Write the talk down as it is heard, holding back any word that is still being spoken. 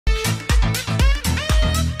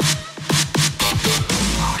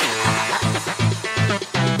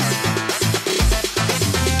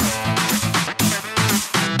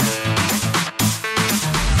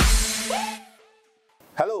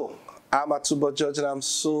I'm Atubo Church, and I'm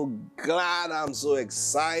so glad, I'm so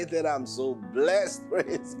excited, I'm so blessed,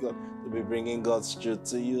 praise God, to be bringing God's truth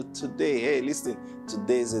to you today. Hey, listen,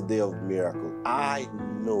 today is a day of miracle. I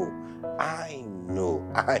know,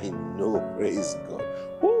 praise God.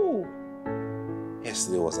 Woo!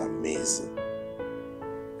 Yesterday was amazing.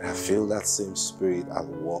 And I feel that same spirit at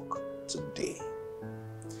work today.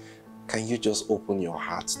 Can you just open your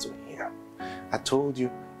heart to Him? I told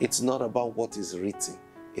you, it's not about what is written.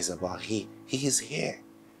 It's about He. He is here.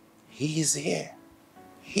 He is here.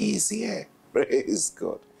 He is here. Praise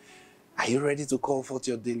God. Are you ready to call forth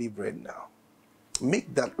your daily bread now?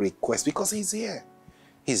 Make that request because He's here.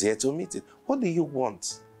 He's here to meet it. What do you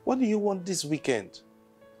want? What do you want this weekend?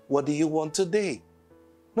 What do you want today?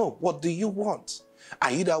 No, what do you want?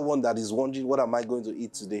 Are you that one that is wondering, what am I going to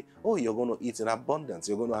eat today? Oh, you're going to eat in abundance.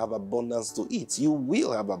 You're going to have abundance to eat. You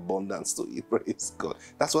will have abundance to eat. Praise God.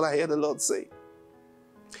 That's what I hear the Lord say.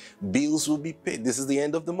 Bills will be paid. This is the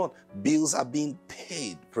end of the month. Bills are being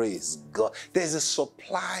paid. Praise God. There's a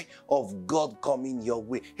supply of God coming your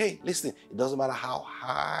way. Hey, listen, it doesn't matter how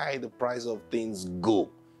high the price of things go.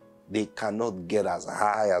 They cannot get as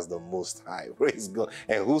high as the Most High. Praise God.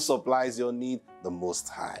 And who supplies your need? The Most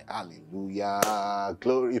High. Hallelujah.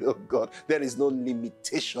 Glory to God. There is no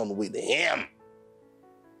limitation with Him.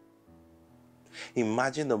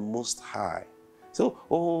 Imagine the Most High. So,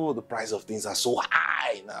 oh, the price of things are so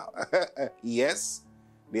high now. Yes,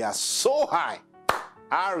 they are so high.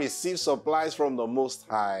 I receive supplies from the Most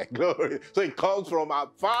High. Glory. So it comes from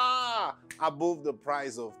far above the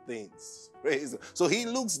price of things. Praise God. So He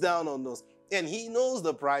looks down on us and He knows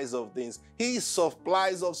the price of things. He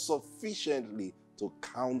supplies us sufficiently to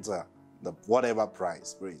counter the whatever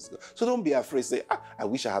price. Praise God. So don't be afraid. Say, I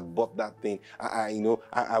wish I had bought that thing.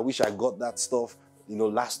 I wish I got that stuff,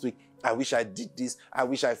 last week. I wish I did this. I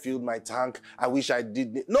wish I filled my tank. I wish I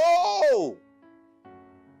did this. No!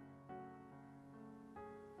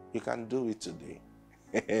 You can do it today.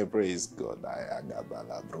 Praise God.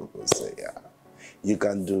 You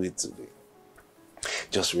can do it today.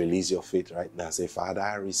 Just release your faith right now. Say, Father,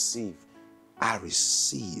 I receive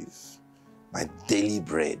my daily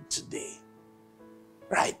bread today.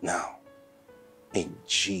 Right now. In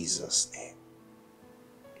Jesus' name.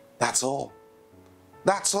 That's all.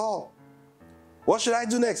 That's all. What should I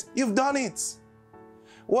do next? You've done it.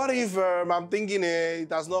 What if I'm thinking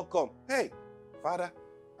it has not come? Hey, Father,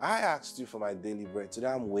 I asked you for my daily bread. Today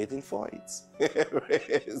I'm waiting for it.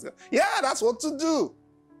 Yeah, that's what to do.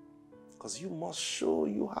 Because you must show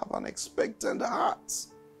you have an expectant heart.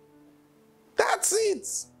 That's it.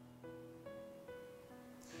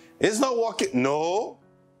 It's not working. No.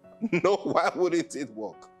 No, why wouldn't it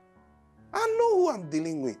work? I know who I'm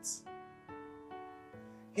dealing with.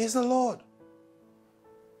 He's the Lord.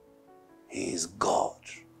 He is God.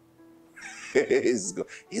 He is God.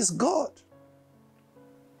 He's God.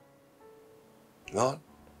 Lord,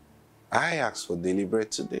 I asked for daily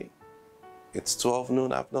bread today. It's 12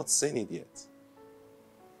 noon. I've not seen it yet.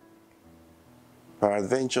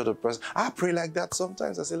 Peradventure the person. I pray like that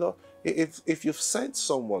sometimes. I say, Lord, if you've sent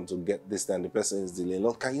someone to get this and the person is delaying,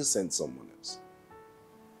 Lord, can you send someone else?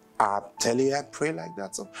 I'm telling you, I pray like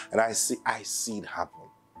that. And I see it happen.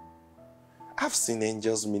 I've seen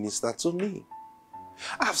angels minister to me.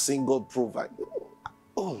 I've seen God provide.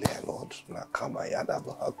 Oh, Lord.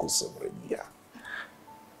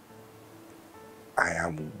 I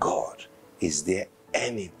am God. Is there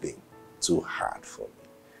anything too hard for me?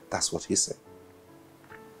 That's what He said.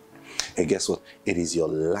 And guess what? It is your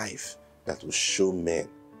life that will show men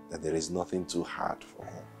that there is nothing too hard for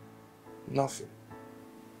Him. Nothing.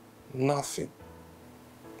 Nothing.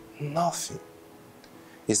 Nothing.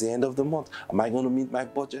 It's the end of the month. Am I going to meet my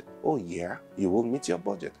budget? Oh yeah, you will meet your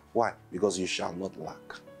budget. Why? Because you shall not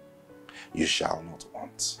lack. You shall not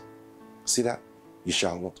want. See that? You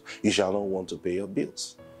shall not. You shall not want to pay your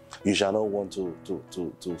bills. You shall not want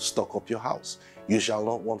to stock up your house. You shall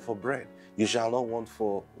not want for bread. You shall not want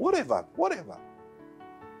for whatever.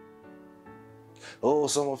 Oh,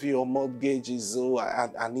 some of your mortgages,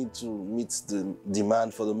 I need to meet the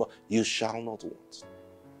demand for the mortgage. You shall not want.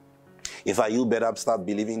 In fact, you better start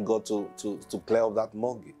believing God to clear up that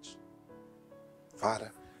mortgage.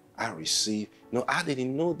 Father, I receive. No, I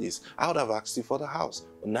didn't know this. I would have asked you for the house.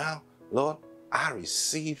 But now, Lord, I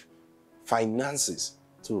receive finances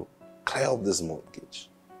to clear up this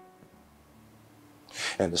mortgage.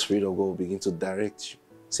 And the Spirit of God will begin to direct you.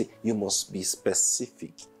 See, you must be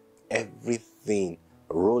specific. Everything,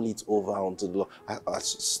 roll it over onto the Lord.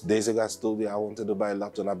 Days ago, I told you I wanted to buy a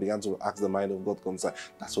laptop, and I began to ask the mind of God concerning.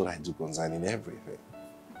 That's what I do concerning everything.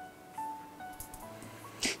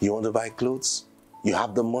 You want to buy clothes? You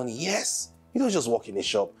have the money, yes. You don't just walk in a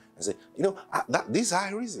shop and say, this is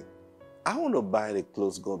high reason. I want to buy the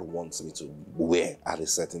clothes God wants me to wear at a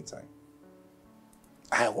certain time.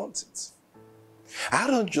 I want it. I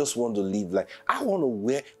don't just want to live like, I want to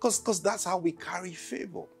wear, because that's how we carry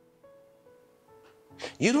favor.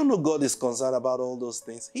 You don't know God is concerned about all those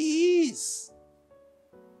things. He is.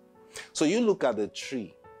 So you look at the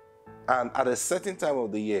tree, and at a certain time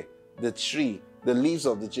of the year, the leaves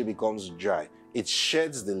of the tree becomes dry. It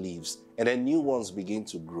sheds the leaves, and then new ones begin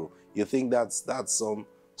to grow. You think that's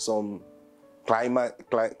some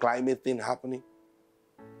climate thing happening?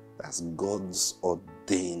 That's God's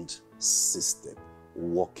ordained system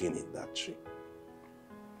working in that tree.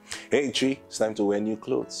 Hey tree, it's time to wear new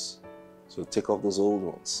clothes. So take off those old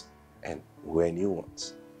ones and wear new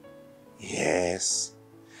ones. Yes.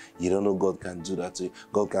 You don't know God can do that to you.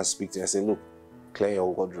 God can speak to you and say, look, clear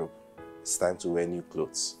your wardrobe. It's time to wear new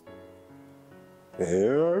clothes. Hey,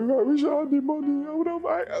 I wish I had the money. I would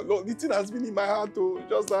have. The thing has been in my heart too.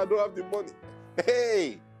 Just that I don't have the money.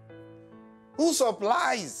 Hey, who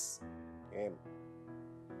supplies? Him.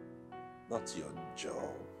 Not your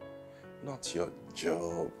job. Not your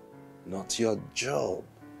job. Not your job.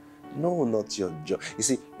 No, not your job. You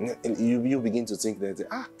see, you begin to think that,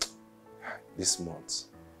 this month,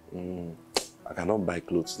 I cannot buy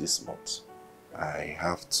clothes this month. I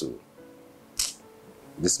have to.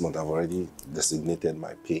 This month I've already designated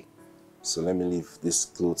my pay. So let me leave this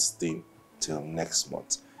clothes thing till next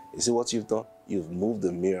month. You see what you've done? You've moved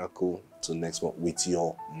the miracle to next month with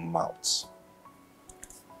your mouth.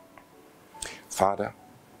 Father,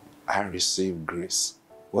 I receive grace.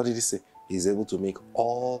 What did he say? He's able to make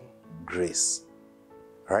all grace.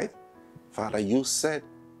 Right? Father, you said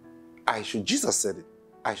Jesus said it.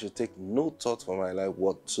 I should take no thought for my life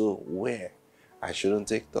what to wear. I shouldn't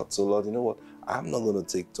take thought. So Lord, you know what? I'm not going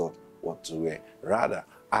to take thought what to wear. Rather,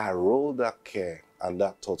 I roll that care and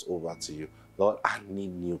that thought over to you. Lord, I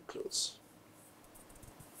need new clothes.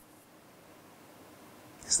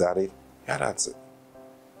 Is that it? Yeah, that's it.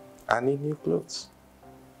 I need new clothes.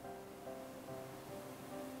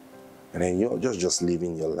 And then you're just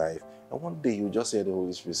living your life. And one day you just hear the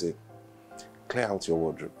Holy Spirit say, clear out your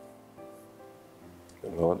wardrobe.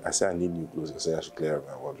 Lord, I say I need new clothes. You say I should clear out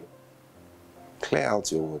my wardrobe. Clear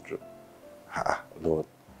out your wardrobe. Lord.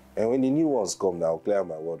 And when the new ones come now, clear out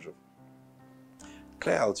my wardrobe.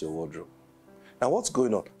 Clear out your wardrobe. Now what's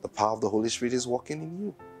going on? The power of the Holy Spirit is working in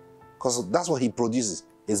you. Because that's what he produces,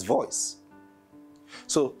 his voice.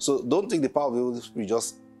 So don't think the power of the Holy Spirit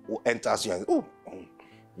just enters you and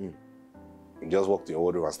you just walk to your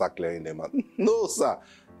wardrobe and start clearing them out. No, sir.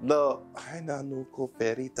 The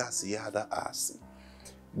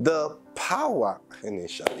power,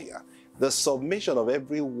 the submission of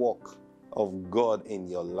every work of God in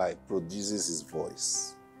your life produces his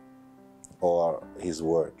voice or his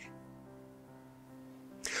word.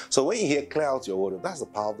 So when you hear clear out your wardrobe, that's the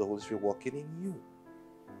power of the Holy Spirit working in you.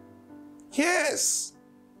 Yes.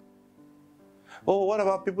 Oh, what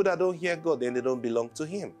about people that don't hear God? Then they don't belong to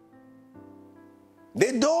him.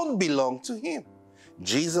 They don't belong to him.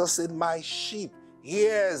 Jesus said, my sheep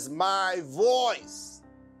hears my voice.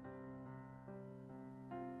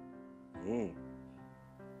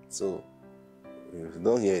 So, if you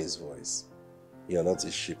don't hear his voice, you're not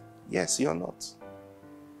his sheep. Yes, you're not.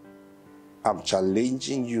 I'm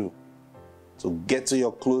challenging you to get to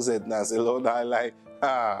your closet now and say, Lord,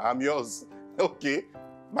 I'm yours. Okay,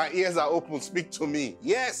 my ears are open, speak to me.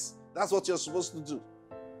 Yes, that's what you're supposed to do.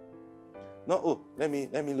 No, let me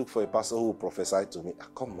look for a pastor who will prophesy to me.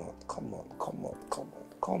 Come on.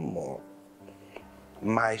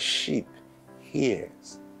 My sheep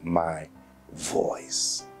hears my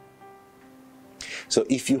voice. So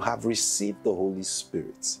if you have received the Holy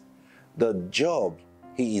Spirit, the job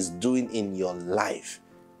he is doing in your life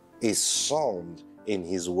is summed in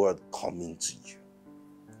his word coming to you.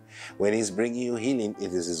 When he's bringing you healing,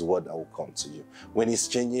 it is his word that will come to you. When he's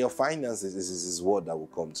changing your finances, it is his word that will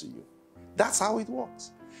come to you. That's how it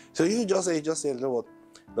works. So you just say, you know what?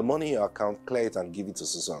 The money in your account, clear it and give it to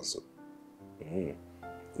so and so.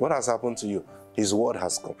 What has happened to you? His word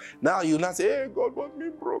has come. Now you not say, hey, God want me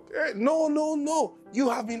broke. Hey, no. You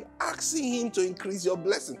have been asking him to increase your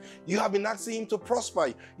blessing. You have been asking him to prosper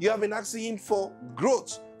you. You have been asking him for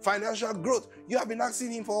growth, financial growth. You have been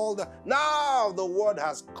asking him for all that. Now the word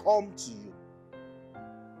has come to you.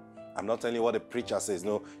 I'm not telling you what the preacher says.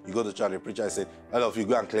 No, you go to church, the preacher said, all of you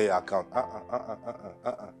go and clear your account.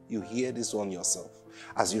 You hear this one yourself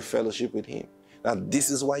as you fellowship with him. Now, this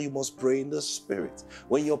is why you must pray in the Spirit.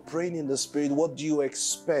 When you're praying in the Spirit, what do you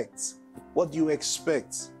expect? What do you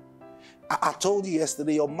expect? I told you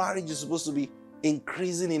yesterday, your marriage is supposed to be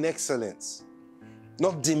increasing in excellence,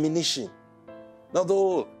 not diminishing. Not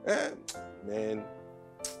all, man,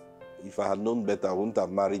 if I had known better, I wouldn't have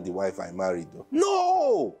married the wife I married. Though.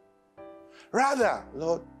 No! Rather,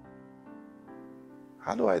 Lord,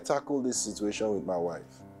 how do I tackle this situation with my wife?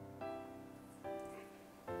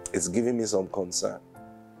 It's giving me some concern.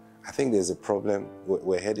 I think there's a problem.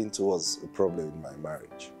 We're heading towards a problem in my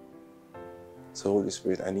marriage. So, Holy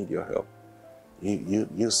Spirit, I need your help.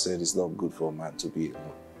 You said it's not good for a man to be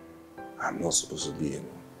alone. I'm not supposed to be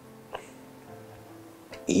alone.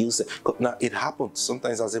 You said, now it happens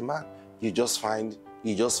sometimes as a man. You just find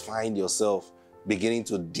yourself beginning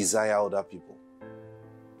to desire other people.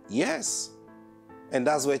 Yes. And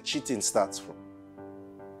that's where cheating starts from.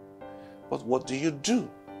 But what do? You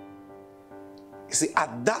see,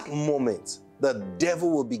 at that moment, the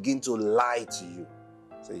devil will begin to lie to you.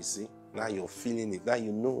 So you see, now you're feeling it. Now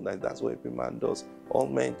you know that that's what every man does. All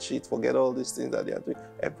men cheat. Forget all these things that they are doing.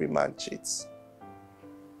 Every man cheats.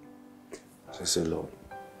 So you say, Lord,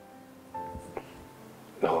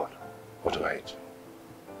 what do I do?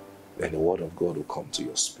 Then the word of God will come to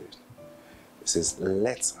your spirit. It says,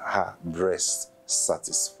 let her breast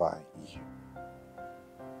satisfy you.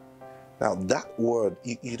 Now that word,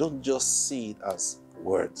 you don't just see it as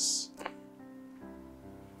words.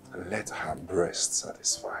 Let her breast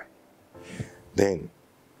satisfy. Then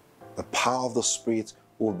the power of the Spirit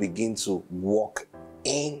will begin to walk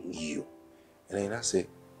in you. And then I say,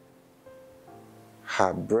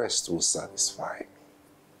 her breast will satisfy me.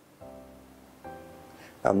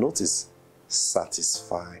 Now notice,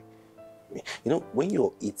 satisfy me. You know, when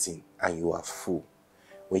you're eating and you are full,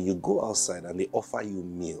 when you go outside and they offer you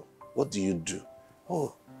meal, what do?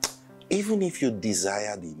 Oh, even if you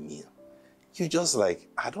desire the meal, you just like,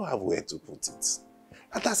 I don't have where to put it.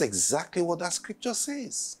 And that's exactly what that scripture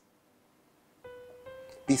says.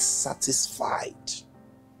 Be satisfied.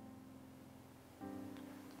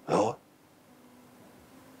 Lord,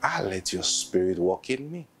 I'll let your spirit walk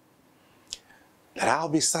in me. That I'll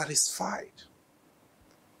be satisfied.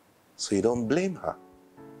 So you don't blame her.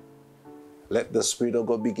 Let the Spirit of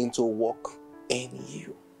God begin to walk in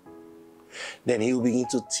you. Then he will begin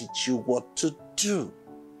to teach you what to do.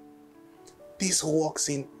 This works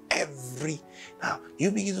in every... Now,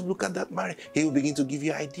 you begin to look at that marriage. He will begin to give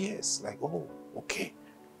you ideas. Like, oh, okay.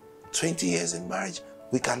 20 years in marriage,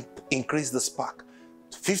 we can increase the spark.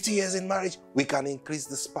 50 years in marriage, we can increase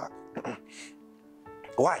the spark.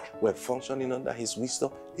 Why? We're functioning under his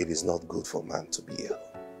wisdom. It is not good for man to be alone.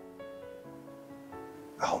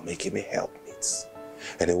 I'll make him a helpmeet.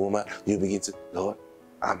 And a woman, you begin to, Lord,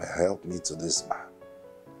 I'm a helpmeet to this man.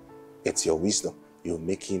 It's your wisdom. You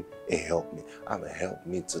make him a helpmeet. I'm a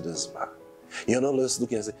helpmeet to this man. You're not just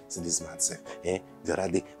looking and say, see this man said, the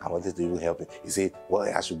other day I wanted to even help him. He said, well,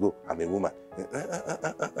 I should go. I'm a woman.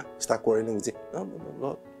 Start quarreling with him. No,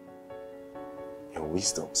 Lord. Your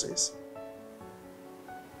wisdom says,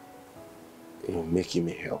 you make him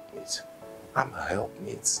a helpmeet. I'm a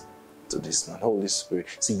helpmeet to this man. Holy Spirit.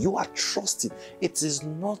 See, you are trusting. It is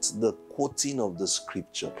not the quoting of the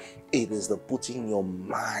scripture. It is the putting your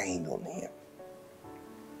mind on him.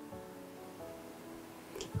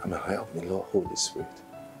 I'm a help me, Lord, Holy Spirit.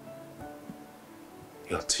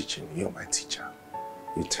 You're teaching me. You're my teacher.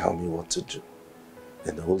 You tell me what to do.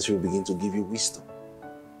 Then the Holy Spirit will begin to give you wisdom.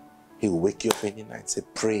 He will wake you up in the night and say,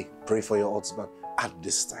 pray for your husband at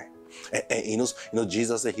this time. And you know,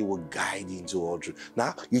 Jesus said he will guide you into all truth.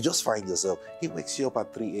 Now, you just find yourself, he wakes you up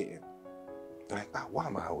at 3 a.m. You're like, why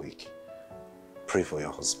am I awake? Pray for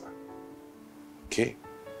your husband. Okay?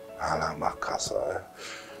 Father,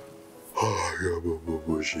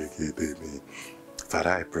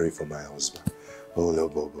 I pray for my husband.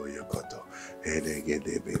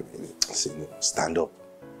 Stand up.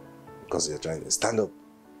 Because you're trying to stand up.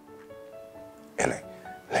 And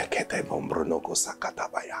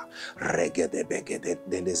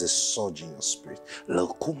then there's a surge in your spirit.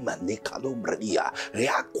 Now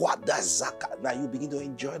you begin to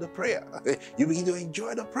enjoy the prayer. You begin to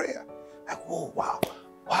enjoy the prayer. Like, oh, wow.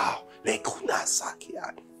 Then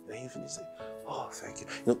you finish saying, oh, thank you.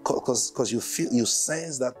 Because you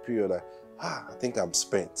sense that period like, I think I'm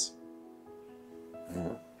spent.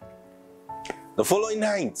 The following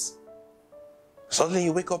night, suddenly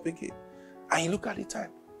you wake up again. And you look at the time,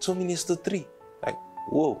 2 minutes to 3. Like,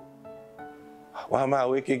 whoa, why am I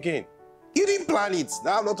awake again? You didn't plan it.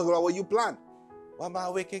 Now I'm not talking about what you planned. Why am I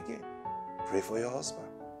awake again? Pray for your husband.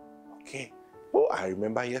 Okay. Oh, I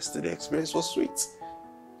remember yesterday, the experience was sweet.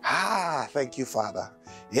 Ah, thank you, Father.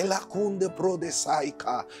 Elakunde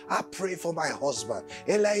prodesaika. I pray for my husband.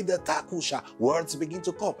 Elaida takusha. Words begin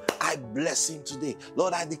to come. I bless him today.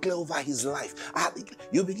 Lord, I declare over his life.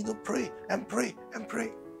 You begin to pray and pray and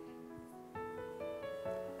pray.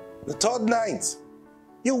 The third night,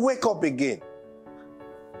 you wake up again.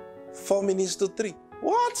 4 minutes to 3.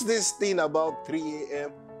 What's this thing about 3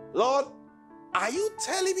 a.m.? Lord, are you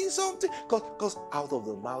telling me something? Because out of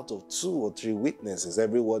the mouth of 2 or 3 witnesses,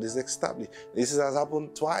 every word is established. This has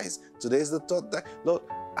happened twice. Today is the third time. Lord,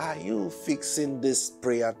 are you fixing this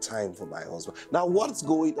prayer time for my husband? Now, what's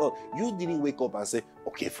going on? You didn't wake up and say,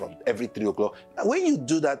 okay, from every 3 o'clock. Now, when you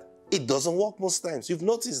do that, it doesn't work most times. You've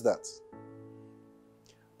noticed that.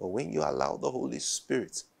 But when you allow the Holy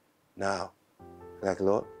Spirit, now, like,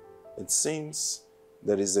 Lord, it seems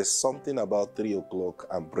there is something about 3 o'clock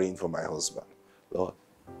I'm praying for my husband. Lord,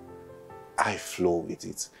 I flow with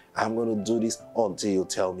it. I'm going to do this until you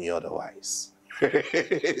tell me otherwise.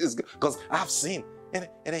 Because I've seen. And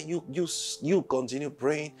then you continue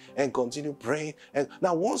praying and continue praying. And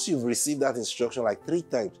now once you've received that instruction like 3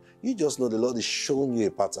 times, you just know the Lord is showing you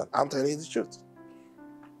a pattern. I'm telling you the truth.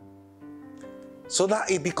 So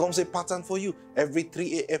that it becomes a pattern for you. Every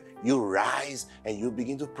 3 a.m. you rise and you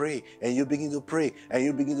begin to pray and you begin to pray and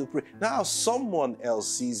you begin to pray. Now someone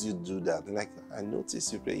else sees you do that. They're like, I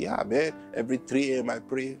notice you pray. Yeah, man, every 3 a.m. I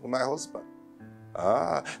pray for my husband.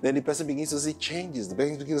 Then the person begins to see changes. The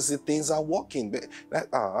person begins to see things are working.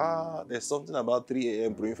 Like, there's something about 3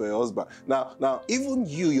 a.m. praying for your husband. Now, even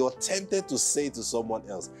you're tempted to say to someone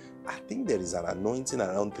else, I think there is an anointing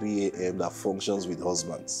around 3 a.m. that functions with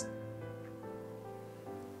husbands.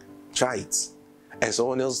 Try it. And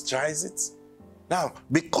someone else tries it. Now,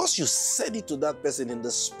 because you said it to that person in the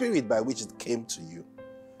spirit by which it came to you,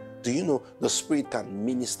 do you know the spirit can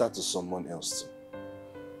minister to someone else too?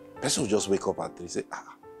 The person will just wake up at 3 and say,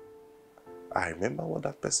 I remember what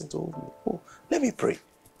that person told me. Oh, let me pray.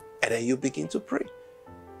 And then you begin to pray.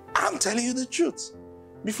 I'm telling you the truth.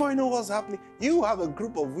 Before you know what's happening, you have a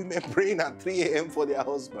group of women praying at 3 a.m. for their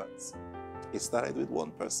husbands. It started with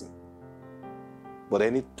one person. But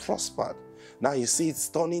then it prospered. Now you see it's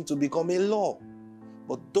turning to become a law.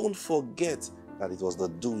 But don't forget that it was the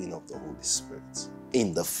doing of the Holy Spirit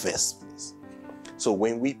in the first place. So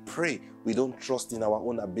when we pray, we don't trust in our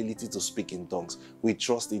own ability to speak in tongues. We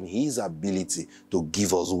trust in His ability to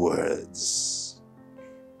give us words.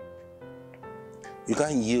 You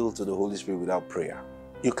can't yield to the Holy Spirit without prayer.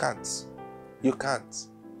 You can't. You can't.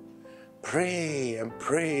 Pray and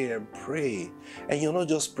pray and pray. And you're not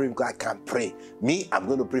just praying because I can't pray. Me, I'm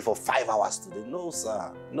going to pray for 5 hours today. No,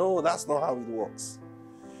 sir. No, that's not how it works.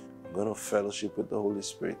 I'm going to fellowship with the Holy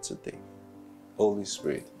Spirit today. Holy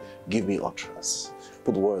Spirit, give me utterance.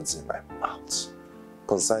 Put words in my mouth.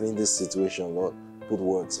 Concerning this situation, Lord, put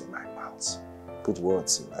words in my mouth. Put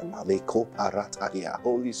words in my mouth.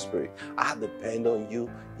 Holy Spirit, I depend on you.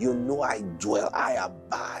 You know I dwell, I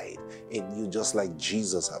abide in you, just like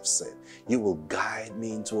Jesus have said. You will guide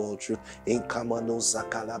me into all truth.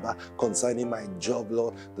 Concerning my job,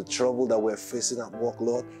 Lord, the trouble that we're facing at work,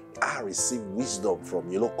 Lord, I receive wisdom from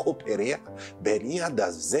you. Lord,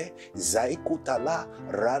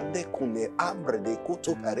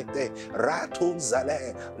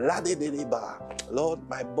 Lord,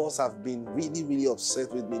 my boss have been really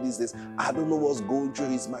upset with me these days. I don't know what's going through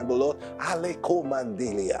his mind, but Lord, Aleko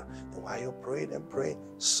Mandelia. And while you're praying and praying,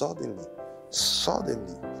 suddenly,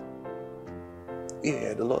 you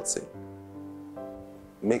hear the Lord say,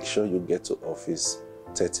 make sure you get to office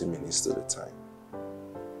 30 minutes to the time.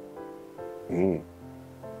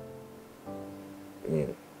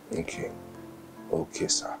 Okay,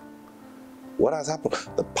 sir. What has happened?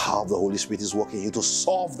 The power of the Holy Spirit is working here to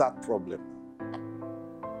solve that problem.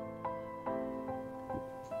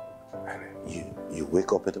 And you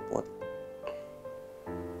wake up in the morning.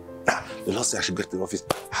 The Lord said I should get to the office.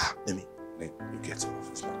 Then you get to the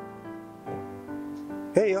office now.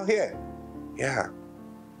 Hey, you're here. Yeah.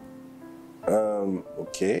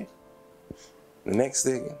 Okay. The next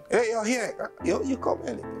day, hey, you're here. You come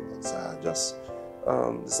early. So I just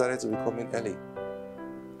decided to be coming early.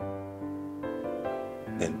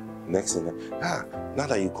 Then next thing, now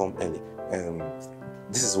that you come early,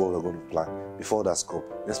 this is what we're going to plan. Before that scope,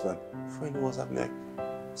 let's plan. Before you know what's happening.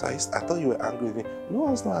 So I thought you were angry with me. No,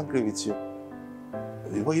 I was not angry with you.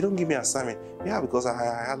 Well, you don't give me an assignment. Yeah, because I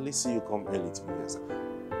hardly see you come early to me.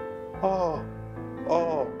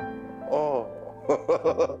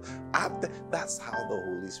 That's how the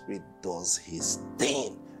Holy Spirit does His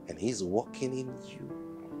thing. And He's working in you,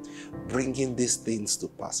 bringing these things to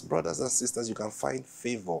pass. Brothers and sisters, you can find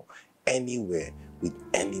favor anywhere with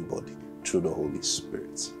anybody through the Holy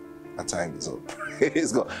Spirit. Our time is up.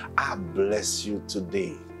 Praise God. I bless you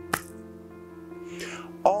today.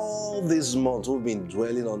 All this month we've been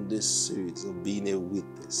dwelling on this series of being a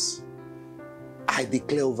witness. I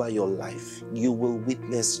declare over your life, you will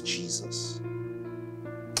witness Jesus.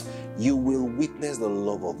 You will witness the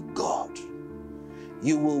love of God.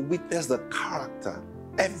 You will witness the character.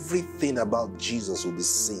 Everything about Jesus will be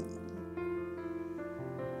seen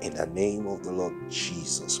in the name of the Lord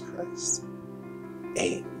Jesus Christ.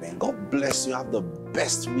 Amen. God bless you. Have the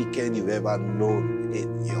best weekend you've ever known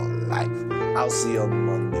in your life. I'll see you on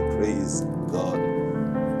Monday. Praise God.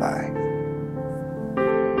 Bye.